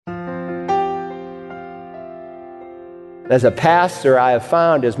As a pastor, I have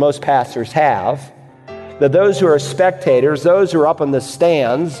found, as most pastors have, that those who are spectators, those who are up in the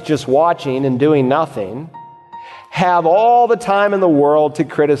stands just watching and doing nothing, have all the time in the world to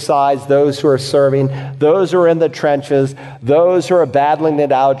criticize those who are serving, those who are in the trenches, those who are battling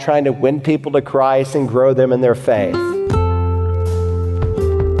it out, trying to win people to Christ and grow them in their faith.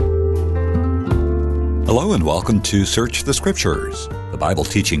 Hello and welcome to Search the Scriptures, the Bible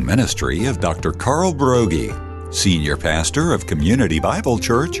teaching ministry of Dr. Carl Broggi, Senior Pastor of Community Bible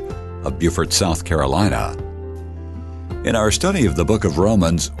Church of Beaufort, South Carolina. In our study of the book of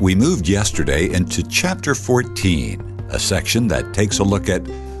Romans, we moved yesterday into chapter 14, a section that takes a look at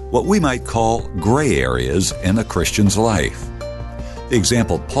what we might call gray areas in a Christian's life. The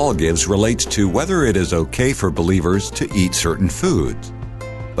example Paul gives relates to whether it is okay for believers to eat certain foods.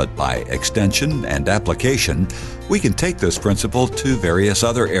 But by extension and application, we can take this principle to various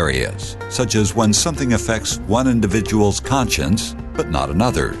other areas, such as when something affects one individual's conscience, but not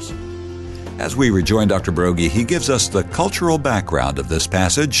another's. As we rejoin Dr. Broggi, he gives us the cultural background of this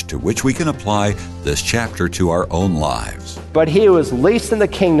passage to which we can apply this chapter to our own lives. But he who is least in the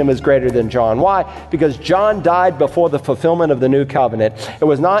kingdom is greater than John. Why? Because John died before the fulfillment of the new covenant. It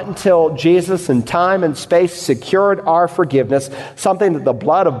was not until Jesus in time and space secured our forgiveness, something that the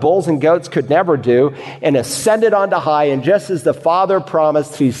blood of bulls and goats could never do, and ascended onto high. And just as the Father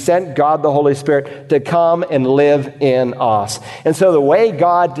promised, he sent God the Holy Spirit to come and live in us. And so the way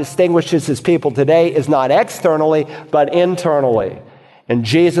God distinguishes his people today is not externally, but internally. And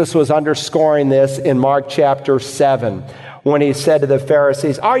Jesus was underscoring this in Mark chapter 7. When he said to the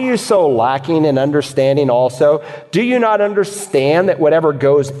Pharisees, "Are you so lacking in understanding also? Do you not understand that whatever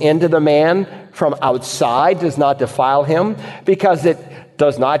goes into the man from outside does not defile him? Because it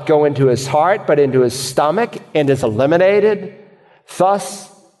does not go into his heart, but into his stomach and is eliminated? Thus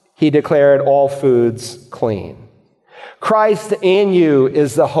he declared all foods clean." Christ in you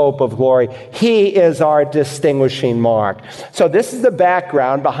is the hope of glory. He is our distinguishing mark. So this is the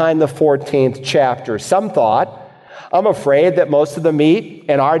background behind the 14th chapter. Some thought, I'm afraid that most of the meat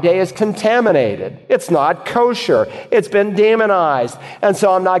in our day is contaminated. It's not kosher. It's been demonized. And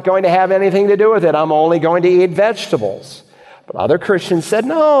so I'm not going to have anything to do with it. I'm only going to eat vegetables. But other Christians said,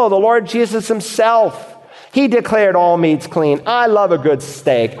 no, the Lord Jesus himself, he declared all meats clean. I love a good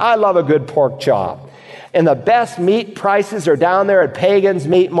steak. I love a good pork chop. And the best meat prices are down there at Pagan's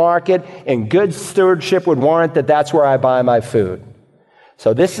Meat Market, and good stewardship would warrant that that's where I buy my food.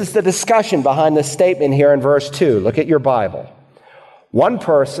 So this is the discussion behind the statement here in verse 2. Look at your Bible. One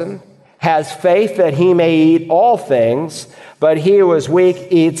person has faith that he may eat all things, but he who is weak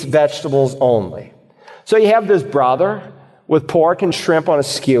eats vegetables only. So you have this brother with pork and shrimp on a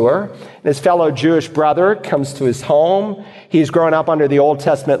skewer, and his fellow Jewish brother comes to his home. He's grown up under the Old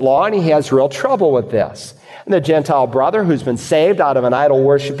Testament law, and he has real trouble with this. And the Gentile brother, who's been saved out of an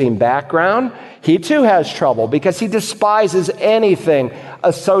idol-worshiping background, he too has trouble because he despises anything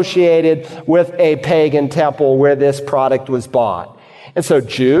associated with a pagan temple where this product was bought. And so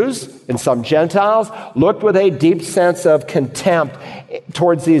Jews and some Gentiles looked with a deep sense of contempt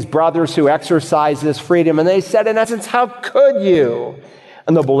towards these brothers who exercise this freedom. And they said, in essence, how could you?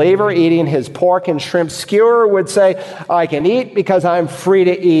 And the believer eating his pork and shrimp skewer would say, I can eat because I'm free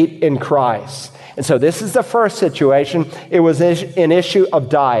to eat in Christ. And so this is the first situation. It was an issue of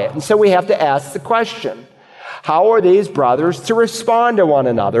diet. And so we have to ask the question, how are these brothers to respond to one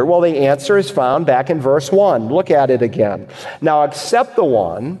another? Well, the answer is found back in verse 1. Look at it again. Now accept the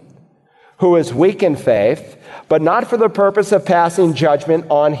one who is weak in faith, but not for the purpose of passing judgment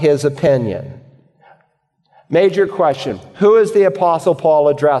on his opinion. Major question. Who is the Apostle Paul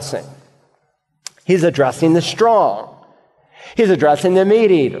addressing? He's addressing the strong. He's addressing the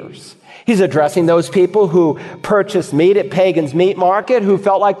meat eaters. He's addressing those people who purchased meat at Pagan's Meat Market, who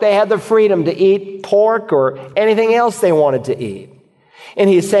felt like they had the freedom to eat pork or anything else they wanted to eat. And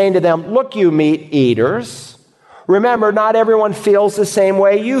he's saying to them, look, you meat eaters, remember, not everyone feels the same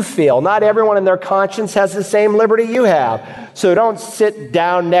way you feel. Not everyone in their conscience has the same liberty you have. So don't sit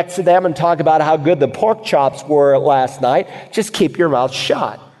down next to them and talk about how good the pork chops were last night. Just keep your mouth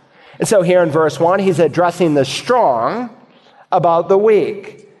shut. And so here in verse 1, he's addressing the strong about the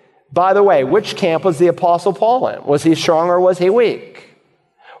weak. By the way, which camp was the Apostle Paul in? Was he strong or was he weak?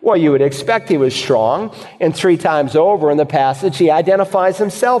 Well, you would expect he was strong, and 3 times over in the passage, he identifies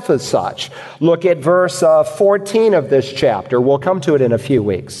himself as such. Look at verse 14 of this chapter. We'll come to it in a few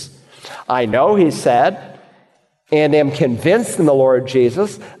weeks. I know, he said, and am convinced in the Lord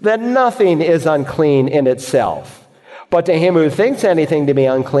Jesus that nothing is unclean in itself. But to him who thinks anything to be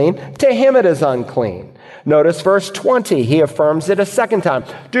unclean, to him it is unclean. Notice verse 20. He affirms it a second time.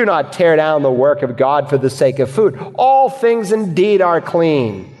 Do not tear down the work of God for the sake of food. All things indeed are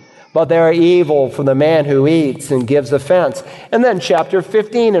clean, but they are evil for the man who eats and gives offense. And then chapter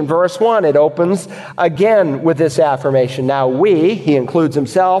 15 and verse 1, it opens again with this affirmation. Now we, he includes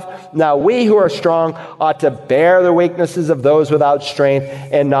himself, now we who are strong ought to bear the weaknesses of those without strength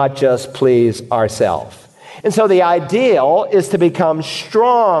and not just please ourselves. And so the ideal is to become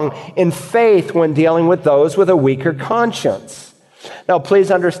strong in faith when dealing with those with a weaker conscience. Now,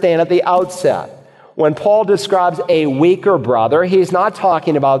 please understand at the outset, when Paul describes a weaker brother, he's not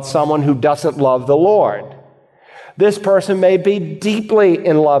talking about someone who doesn't love the Lord. This person may be deeply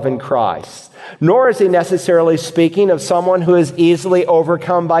in love in Christ, nor is he necessarily speaking of someone who is easily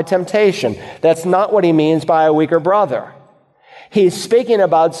overcome by temptation. That's not what he means by a weaker brother. He's speaking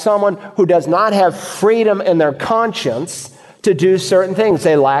about someone who does not have freedom in their conscience to do certain things.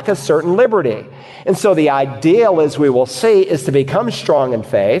 They lack a certain liberty. And so the ideal, as we will see, is to become strong in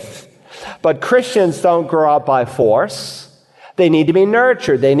faith. But Christians don't grow up by force. They need to be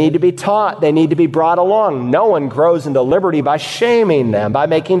nurtured. They need to be taught. They need to be brought along. No one grows into liberty by shaming them, by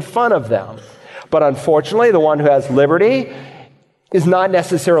making fun of them. But unfortunately, the one who has liberty is not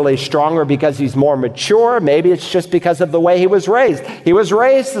necessarily stronger because he's more mature. Maybe it's just because of the way he was raised. He was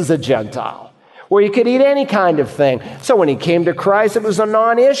raised as a Gentile, where he could eat any kind of thing. So when he came to Christ, it was a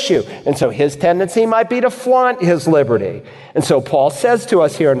non-issue. And so his tendency might be to flaunt his liberty. And so Paul says to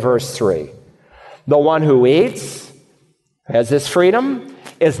us here in verse 3, the one who eats, has this freedom,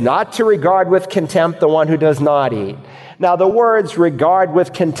 is not to regard with contempt the one who does not eat. Now, the words regard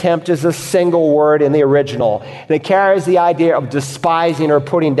with contempt is a single word in the original, and it carries the idea of despising or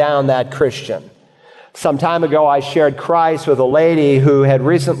putting down that Christian. Some time ago, I shared Christ with a lady who had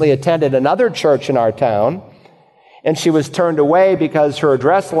recently attended another church in our town, and she was turned away because her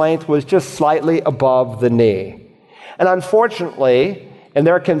dress length was just slightly above the knee. And unfortunately, in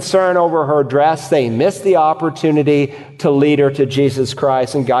their concern over her dress, they missed the opportunity to lead her to Jesus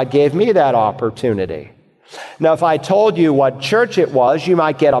Christ, and God gave me that opportunity. Now, if I told you what church it was, you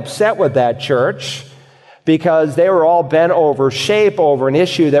might get upset with that church because they were all bent over shape over an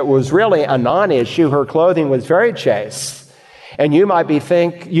issue that was really a non-issue. Her clothing was very chaste. And you might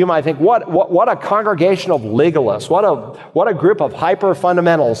think, what a congregation of legalists, what a group of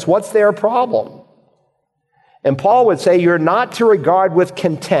hyper-fundamentalists. What's their problem? And Paul would say you're not to regard with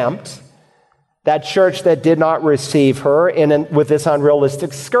contempt that church that did not receive her with this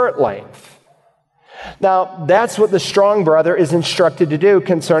unrealistic skirt length. Now, that's what the strong brother is instructed to do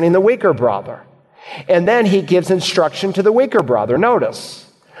concerning the weaker brother. And then he gives instruction to the weaker brother.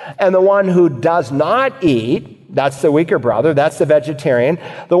 Notice, and the one who does not eat, that's the weaker brother, that's the vegetarian.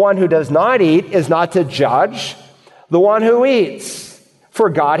 The one who does not eat is not to judge the one who eats, for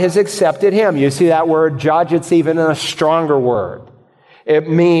God has accepted him. You see that word judge, it's even a stronger word. It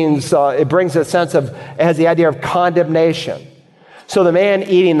means, it brings a sense of, it has the idea of condemnation. So the man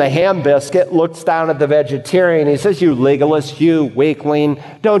eating the ham biscuit looks down at the vegetarian. He says, you legalist, you weakling,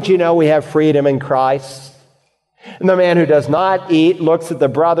 don't you know we have freedom in Christ? And the man who does not eat looks at the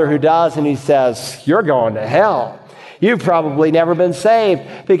brother who does, and he says, you're going to hell. You've probably never been saved,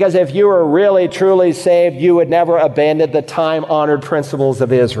 because if you were really, truly saved, you would never abandon the time-honored principles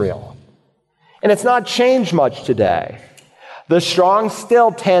of Israel. And it's not changed much today. The strong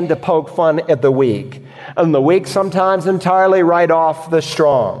still tend to poke fun at the weak, and the weak sometimes entirely write off the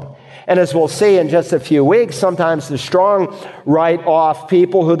strong. And as we'll see in just a few weeks, sometimes the strong write off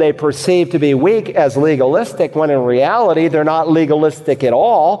people who they perceive to be weak as legalistic, when in reality they're not legalistic at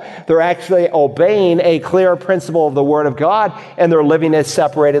all. They're actually obeying a clear principle of the Word of God, and they're living a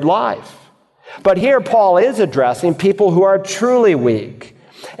separated life. But here Paul is addressing people who are truly weak.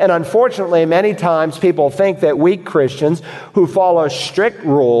 And unfortunately, many times people think that weak Christians who follow strict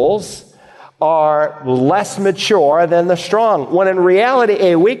rules are less mature than the strong, when in reality,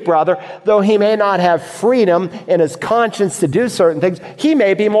 a weak brother, though he may not have freedom in his conscience to do certain things, he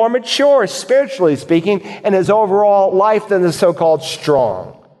may be more mature, spiritually speaking, in his overall life than the so-called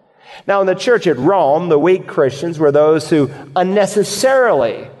strong. Now, in the church at Rome, the weak Christians were those who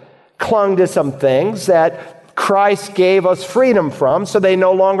unnecessarily clung to some things that Christ gave us freedom from, so they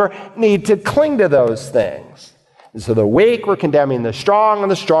no longer need to cling to those things. And so the weak were condemning the strong,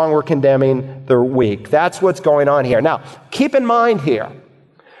 and the strong were condemning the weak. That's what's going on here. Now, keep in mind here,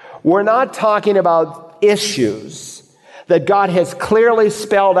 we're not talking about issues that God has clearly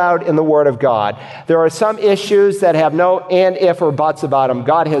spelled out in the Word of God. There are some issues that have no and, if, or buts about them.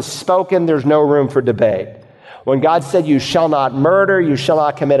 God has spoken. There's no room for debate. When God said, you shall not murder, you shall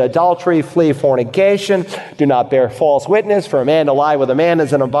not commit adultery, flee fornication, do not bear false witness, for a man to lie with a man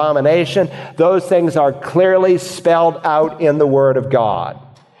is an abomination, those things are clearly spelled out in the Word of God.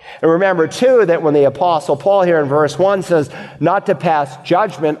 And remember, too, that when the Apostle Paul here in verse 1 says not to pass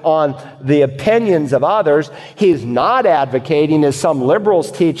judgment on the opinions of others, he's not advocating, as some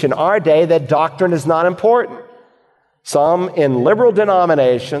liberals teach in our day, that doctrine is not important. Some in liberal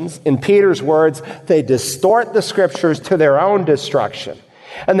denominations, in Peter's words, they distort the Scriptures to their own destruction.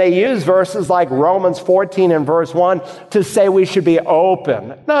 And they use verses like Romans 14 and verse 1 to say we should be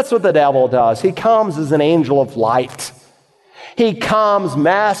open. That's what the devil does. He comes as an angel of light. He comes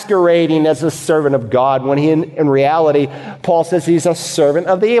masquerading as a servant of God when in reality, Paul says he's a servant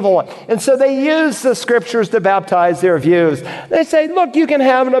of the evil one. And so they use the Scriptures to baptize their views. They say, look, you can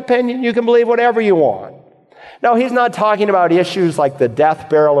have an opinion. You can believe whatever you want. No, he's not talking about issues like the death,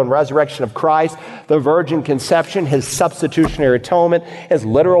 burial, and resurrection of Christ, the virgin conception, his substitutionary atonement, his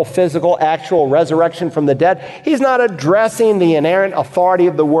literal, physical, actual resurrection from the dead. He's not addressing the inerrant authority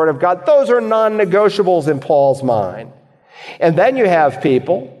of the Word of God. Those are non-negotiables in Paul's mind. And then you have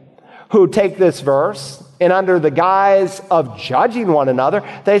people who take this verse and under the guise of judging one another,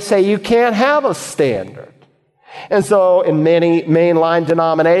 they say you can't have a standard. And so in many mainline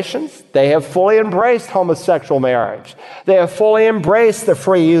denominations, they have fully embraced homosexual marriage. They have fully embraced the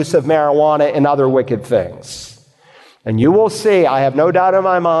free use of marijuana and other wicked things. And you will see, I have no doubt in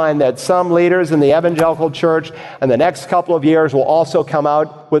my mind, that some leaders in the evangelical church in the next couple of years will also come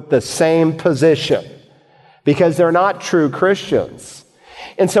out with the same position because they're not true Christians.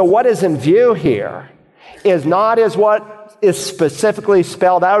 And so what is in view here is not as what is specifically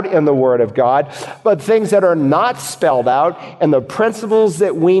spelled out in the Word of God, but things that are not spelled out and the principles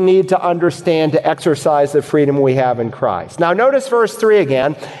that we need to understand to exercise the freedom we have in Christ. Now notice verse 3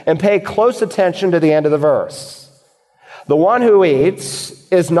 again and pay close attention to the end of the verse. The one who eats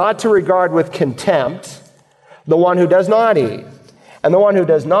is not to regard with contempt the one who does not eat. And the one who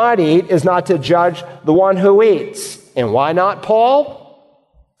does not eat is not to judge the one who eats. And why not, Paul?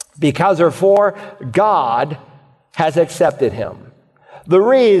 Because or for God has accepted him. The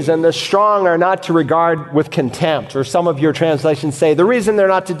reason the strong are not to regard with contempt, or some of your translations say, the reason they're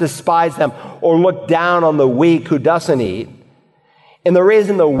not to despise them or look down on the weak who doesn't eat, and the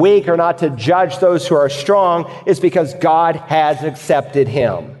reason the weak are not to judge those who are strong is because God has accepted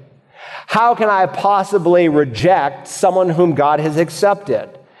him. How can I possibly reject someone whom God has accepted?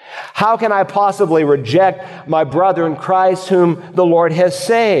 How can I possibly reject my brother in Christ whom the Lord has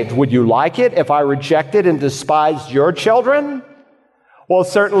saved? Would you like it if I rejected and despised your children? Well,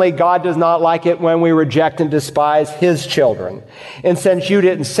 certainly God does not like it when we reject and despise his children. And since you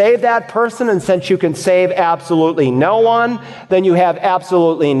didn't save that person, and since you can save absolutely no one, then you have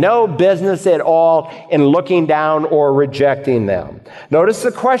absolutely no business at all in looking down or rejecting them. Notice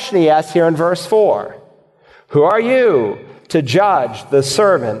the question he asks here in verse 4. Who are you to judge the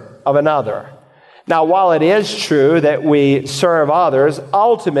servant of another? Now, while it is true that we serve others,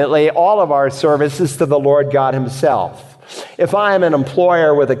 ultimately all of our service is to the Lord God himself. If I am an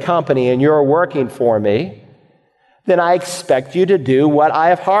employer with a company and you're working for me, then I expect you to do what I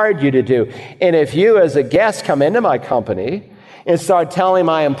have hired you to do. And if you as a guest come into my company and start telling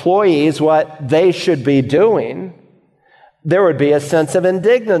my employees what they should be doing, there would be a sense of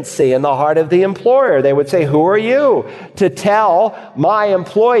indignancy in the heart of the employer. They would say, who are you to tell my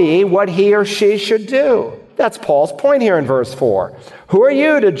employee what he or she should do? That's Paul's point here in verse 4. Who are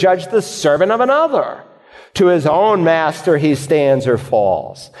you to judge the servant of another? To his own master he stands or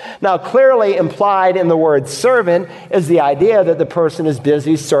falls. Now, clearly implied in the word servant is the idea that the person is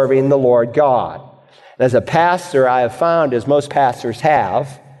busy serving the Lord God. And as a pastor, I have found, as most pastors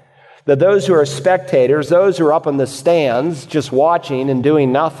have, that those who are spectators, those who are up in the stands just watching and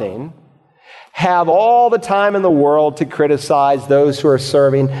doing nothing, have all the time in the world to criticize those who are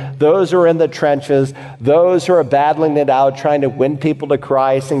serving, those who are in the trenches, those who are battling it out, trying to win people to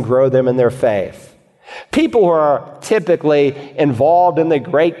Christ and grow them in their faith. People who are typically involved in the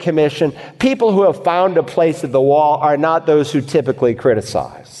Great Commission, people who have found a place at the wall, are not those who typically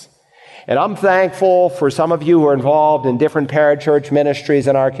criticize. And I'm thankful for some of you who are involved in different parachurch ministries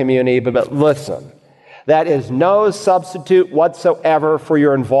in our community, but listen, that is no substitute whatsoever for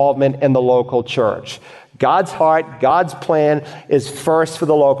your involvement in the local church. God's heart, God's plan is first for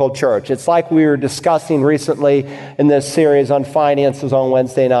the local church. It's like we were discussing recently in this series on finances on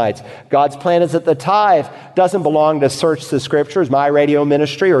Wednesday nights. God's plan is that the tithe doesn't belong to Search the Scriptures, my radio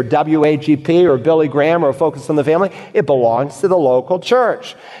ministry, or WAGP, or Billy Graham, or Focus on the Family. It belongs to the local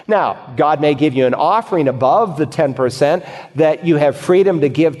church. Now, God may give you an offering above the 10% that you have freedom to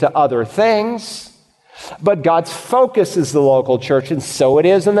give to other things. But God's focus is the local church, and so it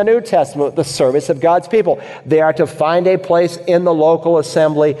is in the New Testament, the service of God's people. They are to find a place in the local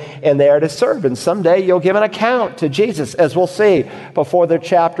assembly, and they are to serve. And someday you'll give an account to Jesus, as we'll see before the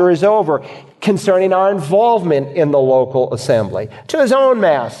chapter is over, concerning our involvement in the local assembly. To his own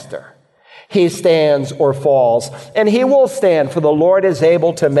master, he stands or falls, and he will stand, for the Lord is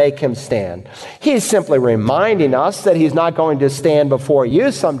able to make him stand. He's simply reminding us that he's not going to stand before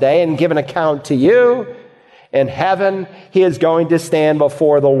you someday and give an account to you. In heaven, he is going to stand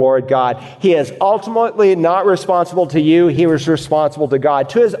before the Lord God. He is ultimately not responsible to you. He was responsible to God.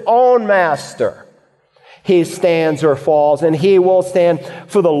 To his own master, he stands or falls, and he will stand,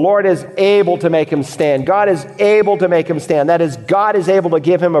 for the Lord is able to make him stand. God is able to make him stand. That is, God is able to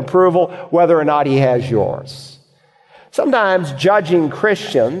give him approval whether or not he has yours. Sometimes judging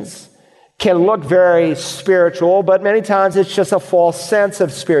Christians can look very spiritual, but many times it's just a false sense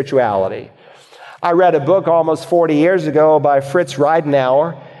of spirituality. I read a book almost 40 years ago by Fritz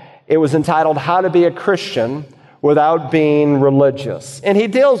Ridenour. It was entitled How to Be a Christian Without Being Religious. And he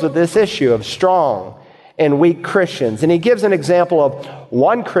deals with this issue of strong and weak Christians. And he gives an example of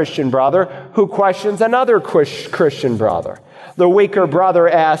one Christian brother who questions another Christian brother. The weaker brother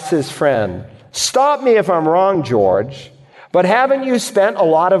asks his friend, "Stop me if I'm wrong, George, but haven't you spent a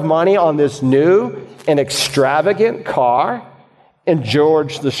lot of money on this new and extravagant car?" And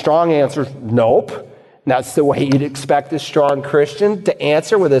George, the strong, answers, "Nope." And that's the way you'd expect a strong Christian to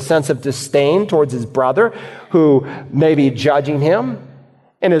answer, with a sense of disdain towards his brother who may be judging him.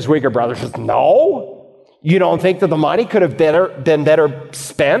 And his weaker brother says, "No. You don't think that the money could have been better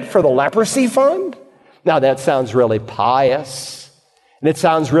spent for the leprosy fund?" Now, that sounds really pious, and it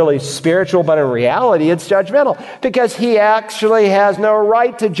sounds really spiritual, but in reality, it's judgmental, because he actually has no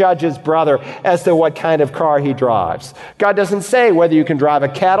right to judge his brother as to what kind of car he drives. God doesn't say whether you can drive a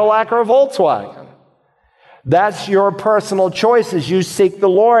Cadillac or a Volkswagen. That's your personal choice as you seek the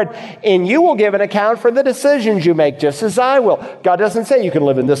Lord, and you will give an account for the decisions you make, just as I will. God doesn't say you can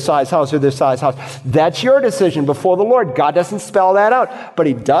live in this size house or this size house. That's your decision before the Lord. God doesn't spell that out, but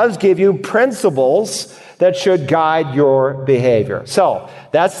he does give you principles that should guide your behavior. So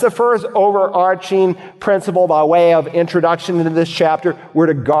that's the first overarching principle by way of introduction into this chapter. We're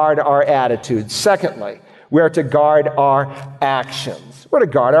to guard our attitudes. Secondly, we are to guard our actions. We're to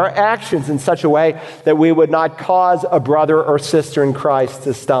guard our actions in such a way that we would not cause a brother or sister in Christ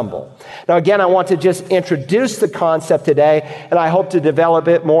to stumble. Now, again, I want to just introduce the concept today, and I hope to develop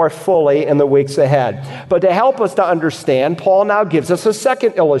it more fully in the weeks ahead. But to help us to understand, Paul now gives us a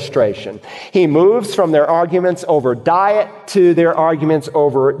second illustration. He moves from their arguments over diet to their arguments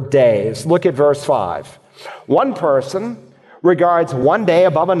over days. Look at verse 5. One person regards one day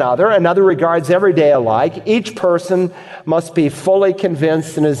above another regards every day alike. Each person must be fully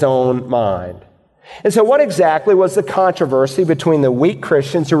convinced in his own mind. And so what exactly was the controversy between the weak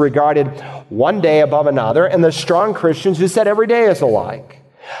Christians who regarded one day above another and the strong Christians who said every day is alike?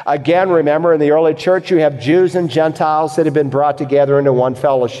 Again, remember, in the early church, you have Jews and Gentiles that had been brought together into one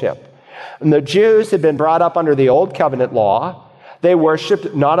fellowship. And the Jews had been brought up under the Old Covenant law. They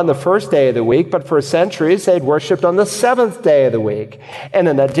worshiped not on the first day of the week, but for centuries they'd worshiped on the seventh day of the week. And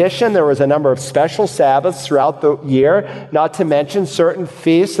in addition, there was a number of special Sabbaths throughout the year, not to mention certain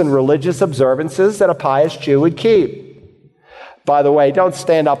feasts and religious observances that a pious Jew would keep. By the way, don't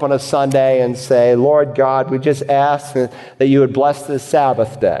stand up on a Sunday and say, "Lord God, we just ask that you would bless this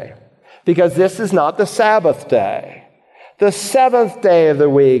Sabbath day," because this is not the Sabbath day. The seventh day of the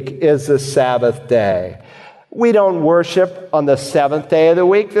week is the Sabbath day. We don't worship on the seventh day of the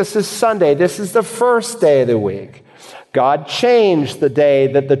week. This is Sunday. This is the first day of the week. God changed the day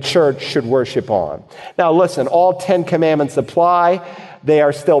that the church should worship on. Now listen, all 10 commandments apply. They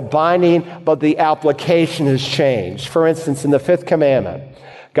are still binding, but the application has changed. For instance, in the 5th commandment,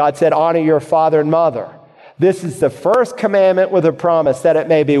 God said, "Honor your father and mother." This is the first commandment with a promise that it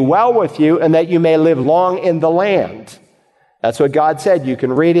may be well with you and that you may live long in the land. That's what God said. You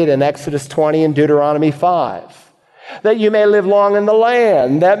can read it in Exodus 20 and Deuteronomy 5. That you may live long in the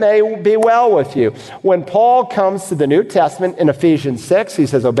land, that may be well with you. When Paul comes to the New Testament in Ephesians 6, he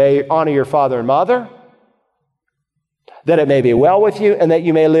says, honor your father and mother, that it may be well with you, and that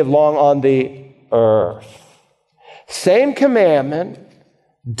you may live long on the earth. Same commandment,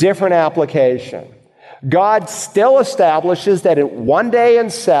 different application. God still establishes that one day in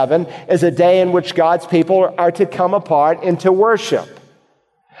 7 is a day in which God's people are to come apart and to worship.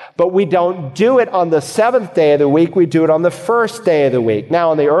 But we don't do it on the seventh day of the week. We do it on the first day of the week.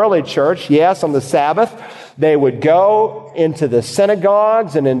 Now, in the early church, yes, on the Sabbath, they would go into the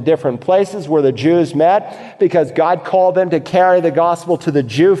synagogues and in different places where the Jews met because God called them to carry the gospel to the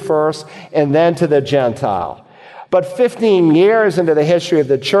Jew first and then to the Gentile. But 15 years into the history of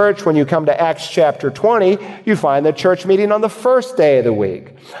the church, when you come to Acts chapter 20, you find the church meeting on the first day of the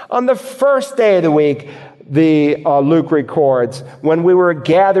week. On the first day of the week, Luke records, when we were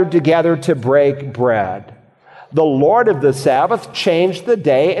gathered together to break bread. The Lord of the Sabbath changed the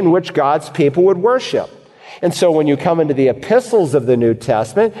day in which God's people would worship. And so when you come into the epistles of the New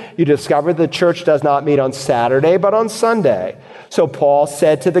Testament, you discover the church does not meet on Saturday, but on Sunday. So Paul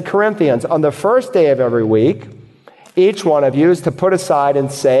said to the Corinthians, on the first day of every week, each one of you is to put aside and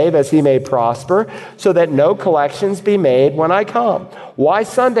save as he may prosper, so that no collections be made when I come. Why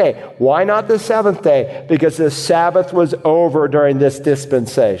Sunday? Why not the seventh day? Because the Sabbath was over during this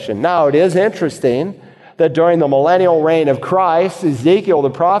dispensation. Now, it is interesting that during the millennial reign of Christ, Ezekiel the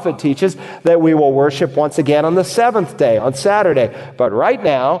prophet teaches that we will worship once again on the seventh day, on Saturday. But right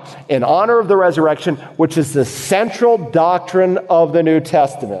now, in honor of the resurrection, which is the central doctrine of the New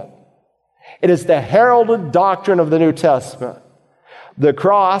Testament, it is the heralded doctrine of the New Testament. The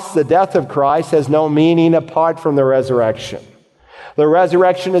cross, the death of Christ, has no meaning apart from the resurrection. The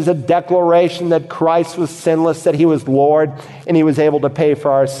resurrection is a declaration that Christ was sinless, that he was Lord, and he was able to pay for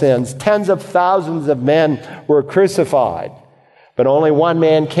our sins. Tens of thousands of men were crucified, but only one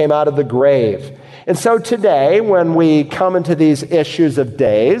man came out of the grave. And so today, when we come into these issues of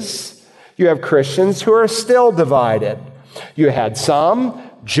days, you have Christians who are still divided. You had some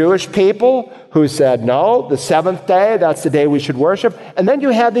Jewish people who said, no, the seventh day, that's the day we should worship. And then you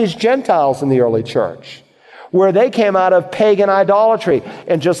had these Gentiles in the early church, where they came out of pagan idolatry.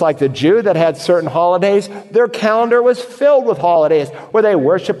 And just like the Jew that had certain holidays, their calendar was filled with holidays where they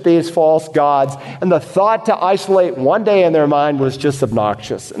worshiped these false gods. And the thought to isolate one day in their mind was just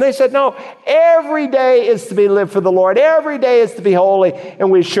obnoxious. And they said, no, every day is to be lived for the Lord. Every day is to be holy. And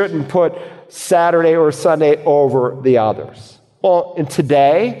we shouldn't put Saturday or Sunday over the others. Well, and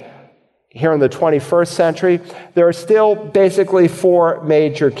today, here in the 21st century, there are still basically four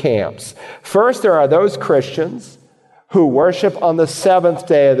major camps. First, there are those Christians who worship on the seventh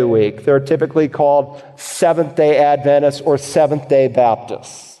day of the week. They're typically called Seventh-day Adventists or Seventh-day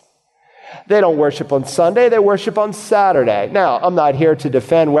Baptists. They don't worship on Sunday, they worship on Saturday. Now, I'm not here to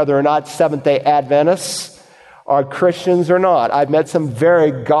defend whether or not Seventh-day Adventists are Christians or not. I've met some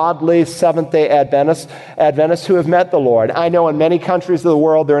very godly Seventh-day Adventists who have met the Lord. I know in many countries of the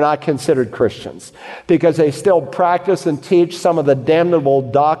world they're not considered Christians because they still practice and teach some of the damnable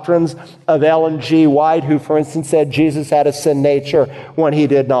doctrines of Ellen G. White, who, for instance, said Jesus had a sin nature when he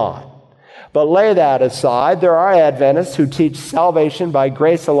did not. But lay that aside, there are Adventists who teach salvation by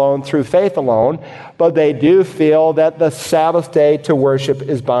grace alone, through faith alone, but they do feel that the Sabbath day to worship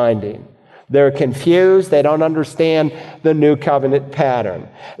is binding. They're confused. They don't understand the new covenant pattern.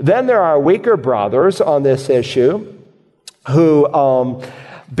 Then there are weaker brothers on this issue who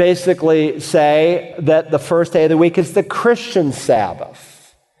basically say that the first day of the week is the Christian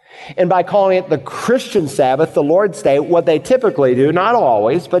Sabbath. And by calling it the Christian Sabbath, the Lord's Day, what they typically do, not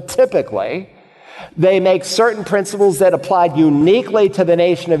always, but typically, they make certain principles that applied uniquely to the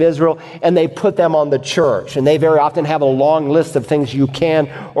nation of Israel, and they put them on the church. And they very often have a long list of things you can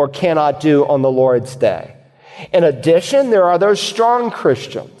or cannot do on the Lord's Day. In addition, there are those strong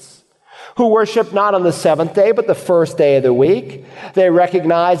Christians who worship not on the seventh day, but the first day of the week. They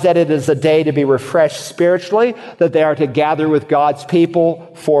recognize that it is a day to be refreshed spiritually, that they are to gather with God's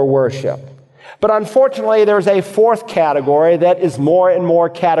people for worship. But unfortunately, there's a fourth category that is more and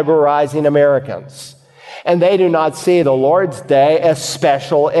more categorizing Americans. And they do not see the Lord's Day as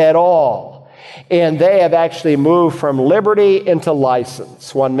special at all. And they have actually moved from liberty into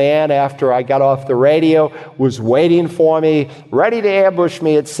license. One man, after I got off the radio, was waiting for me, ready to ambush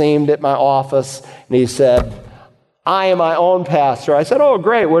me, it seemed, at my office. And he said, I am my own pastor. I said, oh,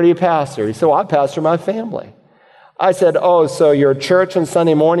 great, where do you pastor? He said, well, I pastor my family. I said, oh, so your church on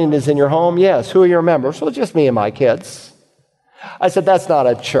Sunday morning is in your home? Yes. Who are your members? Well, just me and my kids. I said, that's not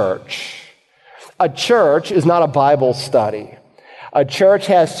a church. A church is not a Bible study. A church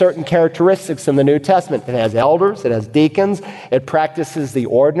has certain characteristics in the New Testament. It has elders, it has deacons, it practices the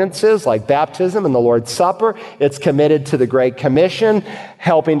ordinances like baptism and the Lord's Supper. It's committed to the Great Commission,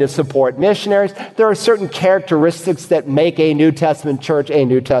 helping to support missionaries. There are certain characteristics that make a New Testament church a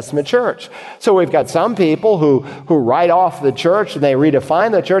New Testament church. So we've got some people who write off the church and they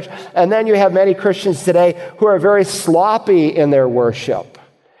redefine the church. And then you have many Christians today who are very sloppy in their worship.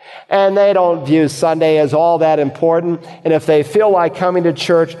 And they don't view Sunday as all that important. And if they feel like coming to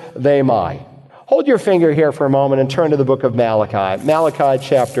church, they might. Hold your finger here for a moment and turn to the book of Malachi. Malachi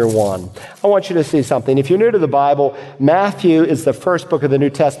chapter 1. I want you to see something. If you're new to the Bible, Matthew is the first book of the New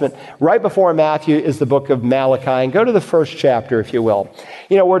Testament. Right before Matthew is the book of Malachi. And go to the first chapter, if you will.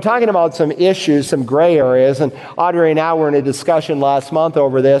 You know, we're talking about some issues, some gray areas. And Audrey and I were in a discussion last month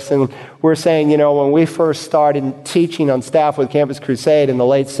over this. And we're saying, you know, when we first started teaching on staff with Campus Crusade in the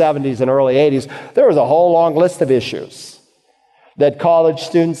late 70s and early 80s, there was a whole long list of issues that college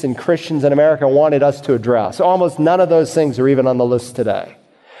students and Christians in America wanted us to address. Almost none of those things are even on the list today.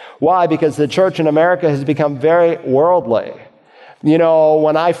 Why? Because the church in America has become very worldly. You know,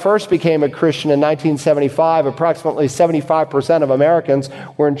 when I first became a Christian in 1975, approximately 75% of Americans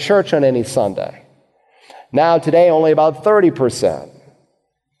were in church on any Sunday. Now, today, only about 30%.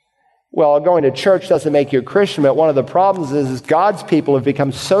 Well, going to church doesn't make you a Christian, but one of the problems is God's people have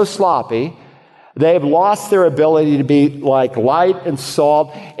become so sloppy. They've lost their ability to be like light and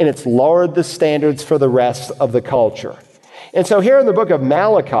salt, and it's lowered the standards for the rest of the culture. And so here in the book of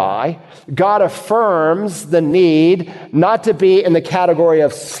Malachi, God affirms the need not to be in the category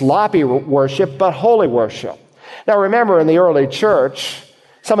of sloppy worship, but holy worship. Now remember, in the early church,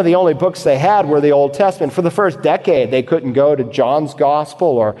 some of the only books they had were the Old Testament. For the first decade, they couldn't go to John's Gospel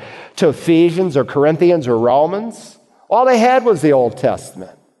or to Ephesians or Corinthians or Romans. All they had was the Old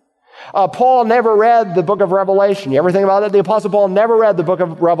Testament. Paul never read the book of Revelation. You ever think about that? The Apostle Paul never read the book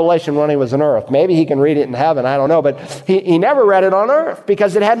of Revelation when he was on earth. Maybe he can read it in heaven, I don't know. But he never read it on earth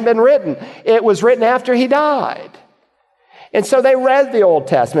because it hadn't been written. It was written after he died. And so they read the Old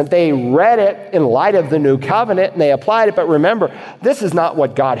Testament. They read it in light of the New Covenant, and they applied it. But remember, this is not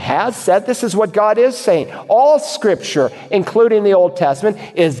what God has said. This is what God is saying. All Scripture, including the Old Testament,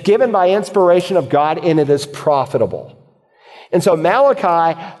 is given by inspiration of God, and it is profitable. And so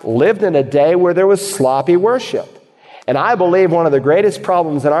Malachi lived in a day where there was sloppy worship. And I believe one of the greatest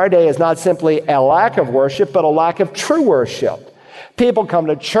problems in our day is not simply a lack of worship, but a lack of true worship. People come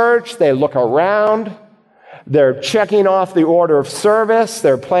to church, they look around, they're checking off the order of service,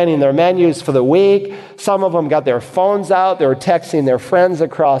 they're planning their menus for the week. Some of them got their phones out, they're texting their friends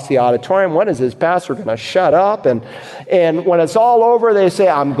across the auditorium. When is this pastor going to shut up? And when it's all over, they say,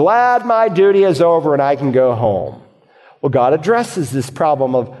 I'm glad my duty is over and I can go home. Well, God addresses this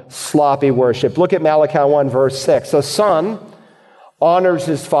problem of sloppy worship. Look at Malachi 1, verse 6. A son honors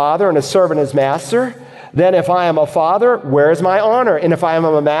his father and a servant his master. Then if I am a father, where is my honor? And if I am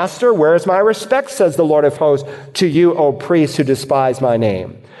a master, where is my respect, says the Lord of hosts, to you, O priests who despise my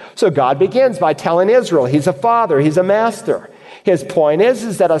name. So God begins by telling Israel he's a father, he's a master. His point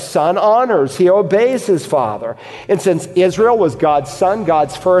is that a son honors, he obeys his father. And since Israel was God's son,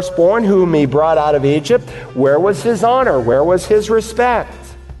 God's firstborn, whom he brought out of Egypt, where was his honor? Where was his respect?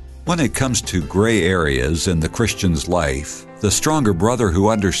 When it comes to gray areas in the Christian's life, the stronger brother who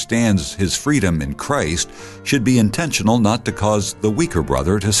understands his freedom in Christ should be intentional not to cause the weaker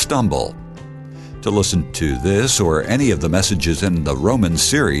brother to stumble. To listen to this or any of the messages in the Romans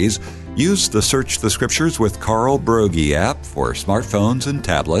series, use the Search the Scriptures with Carl Broggi app for smartphones and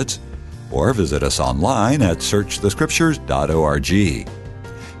tablets, or visit us online at searchthescriptures.org.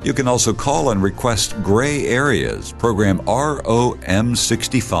 You can also call and request Gray Areas, program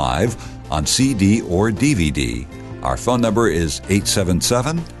ROM65 on CD or DVD. Our phone number is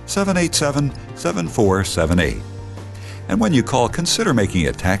 877-787-7478. And when you call, consider making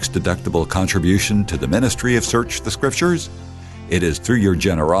a tax-deductible contribution to the ministry of Search the Scriptures. It is through your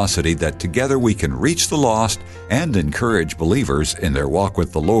generosity that together we can reach the lost and encourage believers in their walk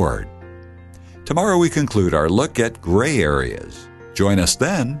with the Lord. Tomorrow we conclude our look at gray areas. Join us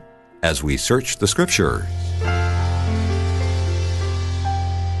then as we search the Scriptures.